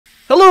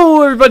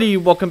Hello everybody,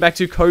 welcome back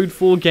to Code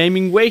 4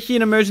 Gaming. We're here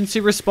in Emergency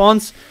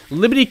Response,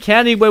 Liberty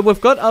County, where we've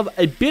got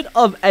a bit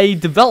of a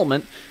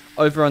development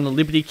over on the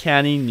Liberty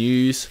County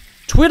News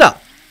Twitter.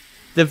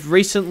 They've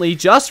recently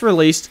just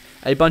released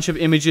a bunch of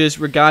images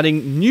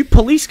regarding new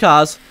police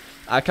cars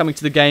coming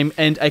to the game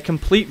and a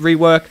complete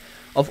rework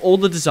of all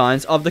the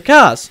designs of the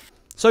cars.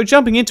 So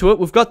jumping into it,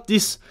 we've got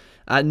this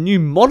new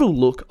model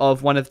look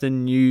of one of the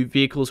new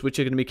vehicles which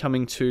are going to be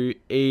coming to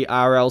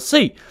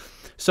ERLC.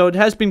 So it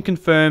has been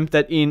confirmed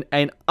that in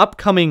an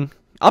upcoming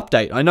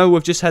update, I know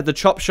we've just had the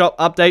Chop Shop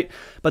update,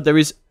 but there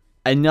is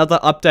another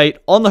update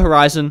on the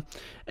horizon,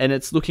 and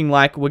it's looking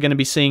like we're going to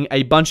be seeing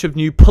a bunch of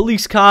new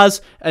police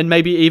cars and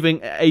maybe even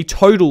a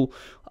total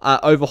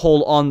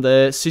overhaul on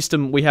the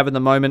system we have at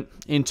the moment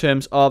in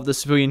terms of the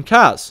civilian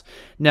cars.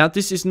 Now,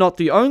 this is not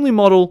the only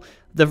model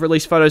they've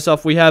released photos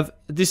of.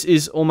 This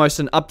is almost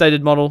an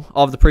updated model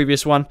of the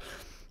previous one.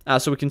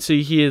 So we can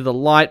see here the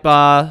light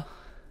bar.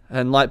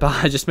 And light bar,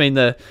 I just mean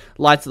the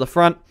lights at the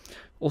front.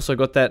 Also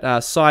got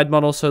that side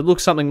model, so it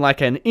looks something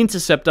like an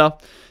Interceptor.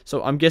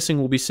 So I'm guessing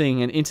we'll be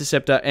seeing an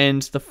Interceptor.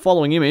 And the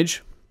following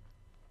image,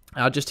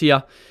 just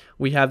here,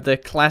 we have the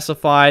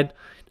classified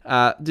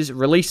this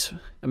release,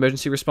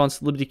 Emergency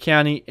Response Liberty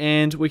County.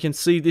 And we can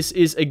see this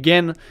is,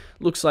 again,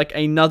 looks like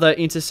another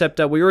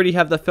Interceptor. We already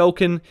have the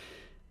Falcon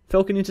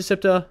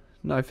Interceptor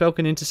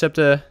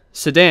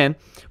sedan,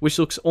 which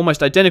looks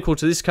almost identical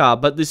to this car.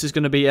 But this is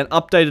going to be an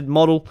updated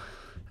model.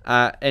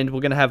 And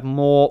we're going to have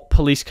more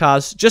police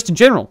cars just in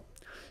general.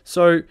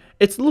 So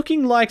it's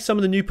looking like some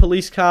of the new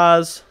police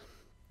cars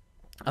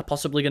are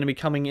possibly going to be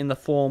coming in the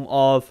form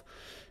of,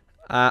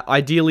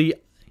 ideally,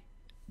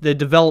 they're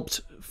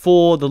developed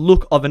for the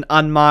look of an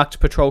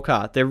unmarked patrol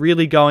car. They're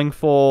really going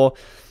for,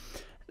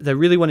 they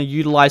really want to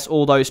utilize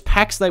all those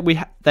packs that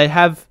they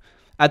have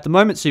at the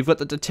moment. So you've got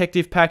the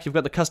detective pack, you've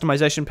got the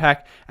customization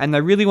pack, and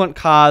they really want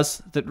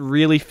cars that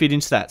really fit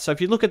into that. So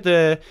if you look at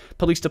the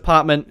police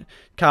department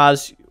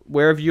cars,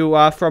 wherever you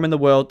are from in the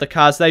world, the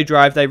cars they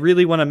drive, they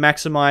really want to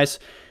maximize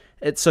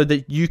it so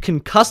that you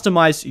can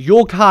customize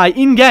your car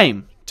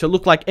in-game to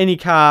look like any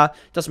car.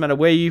 Doesn't matter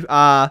where you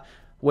are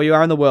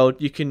in the world,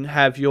 you can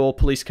have your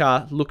police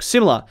car look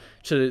similar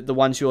to the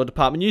ones your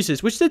department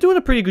uses, which they're doing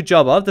a pretty good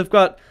job of. They've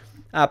got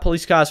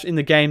police cars in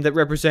the game that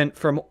represent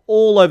from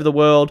all over the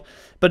world,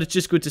 but it's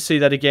just good to see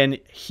that again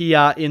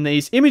here in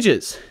these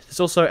images. There's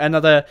also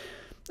another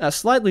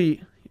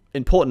slightly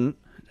important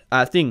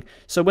thing.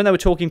 So when they were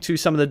talking to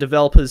some of the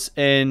developers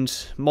and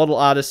model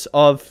artists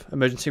of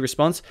Emergency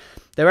Response,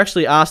 they were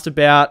actually asked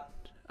about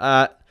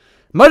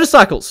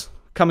motorcycles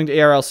coming to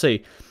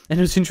ERLC. And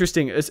it was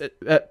interesting. It's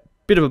a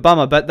bit of a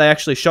bummer, but they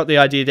actually shot the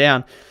idea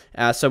down.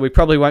 So we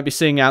probably won't be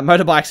seeing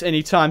motorbikes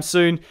anytime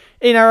soon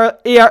in our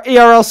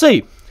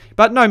ERLC.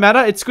 But no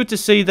matter, it's good to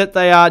see that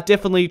they are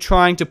definitely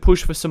trying to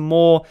push for some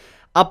more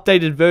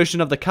updated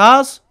version of the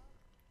cars.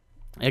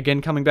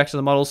 Again, coming back to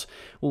the models,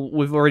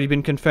 we've already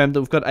been confirmed that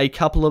we've got a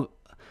couple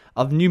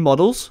of new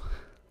models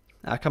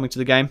coming to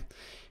the game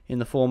in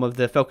the form of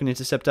the Falcon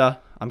Interceptor.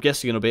 I'm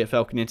guessing it'll be a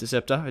Falcon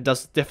Interceptor. It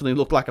does definitely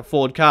look like a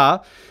Ford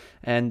car,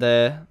 and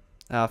the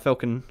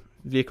Falcon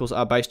vehicles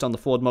are based on the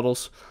Ford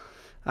models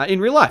in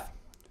real life.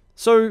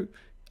 So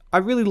I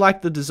really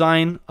like the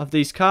design of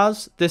these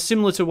cars. They're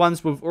similar to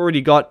ones we've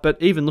already got, but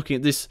even looking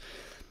at this,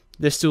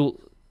 they're still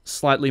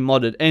slightly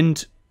modded.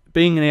 And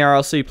being an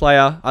ERLC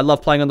player, I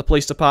love playing on the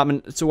police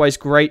department. It's always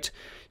great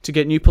to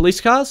get new police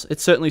cars.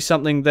 It's certainly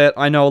something that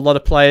I know a lot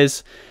of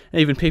players,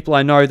 even people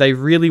I know, they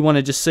really want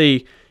to just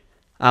see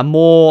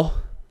more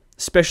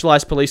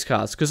specialized police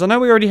cars. Because I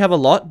know we already have a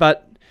lot,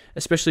 but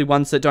especially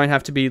ones that don't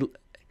have to be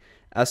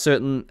a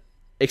certain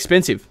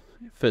expensive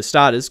for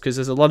starters, because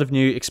there's a lot of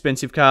new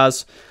expensive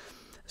cars.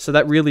 So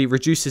that really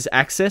reduces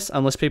access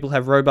unless people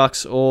have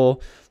Robux or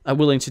are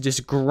willing to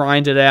just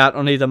grind it out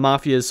on either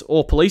mafias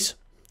or police.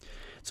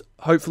 So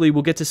hopefully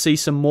we'll get to see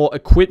some more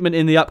equipment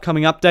in the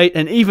upcoming update,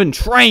 and even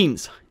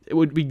trains. It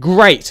would be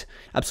great,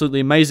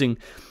 absolutely amazing,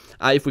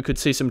 if we could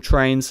see some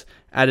trains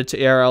added to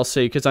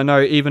ERLC, because I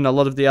know even a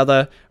lot of the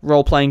other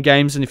role-playing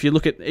games, and if you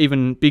look at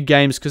even big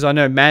games, because I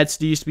know Mad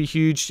City used to be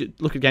huge,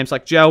 look at games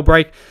like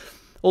Jailbreak,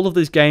 all of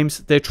these games,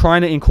 they're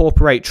trying to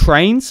incorporate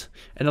trains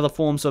and other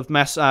forms of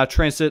mass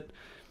transit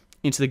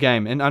into the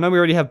game. And I know we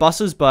already have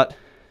buses, but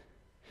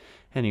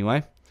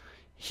anyway,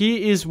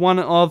 here is one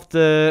of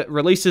the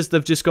releases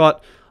they've just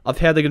got of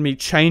how they're going to be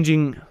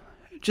changing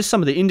just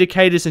some of the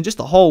indicators and just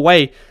the whole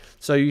way.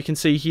 So you can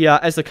see here,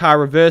 as the car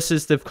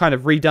reverses, they've kind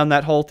of redone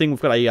that whole thing. We've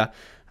got a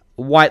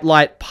white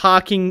light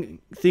parking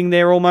thing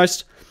there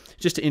almost,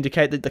 just to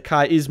indicate that the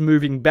car is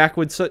moving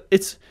backwards. So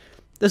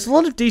there's a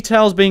lot of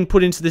details being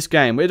put into this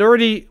game. We've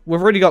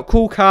already got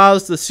cool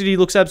cars. The city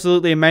looks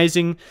absolutely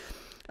amazing.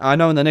 I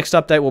know in the next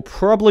update we'll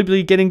probably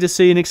be getting to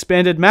see an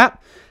expanded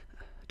map.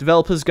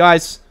 Developers,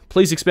 guys,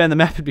 please expand the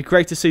map. It'd be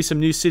great to see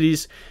some new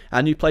cities,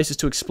 new places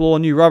to explore,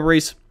 new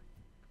robberies.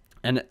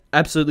 And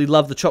absolutely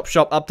love the Chop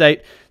Shop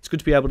update. It's good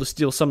to be able to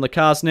steal some of the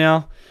cars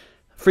now.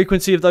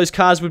 Frequency of those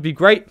cars would be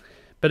great.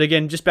 But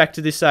again, just back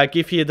to this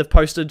GIF here they've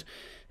posted.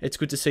 It's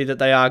good to see that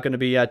they are going to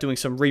be doing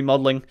some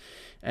remodeling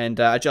and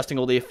adjusting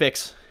all the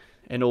effects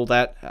and all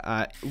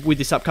that with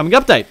this upcoming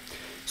update.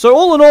 So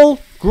all in all,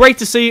 great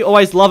to see.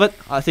 Always love it.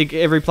 I think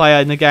every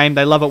player in the game,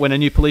 they love it when a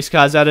new police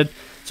car is added.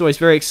 It's always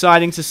very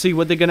exciting to see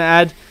what they're going to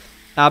add.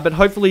 But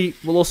hopefully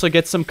we'll also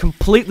get some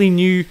completely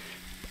new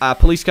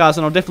police cars,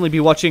 and I'll definitely be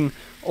watching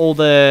all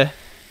the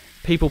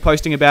people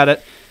posting about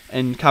it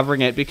and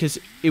covering it, because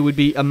it would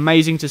be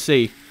amazing to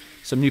see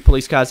some new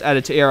police cars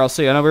added to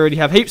ERLC. I know we already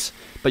have heaps,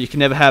 but you can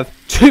never have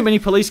too many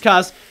police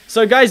cars.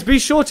 So guys, be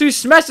sure to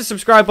smash the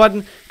subscribe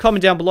button,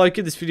 comment down below,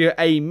 give this video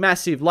a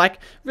massive like.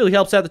 Really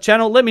helps out the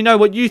channel. Let me know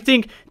what you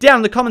think down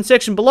in the comment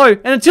section below.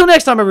 And until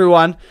next time,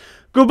 everyone,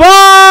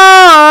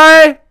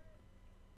 goodbye!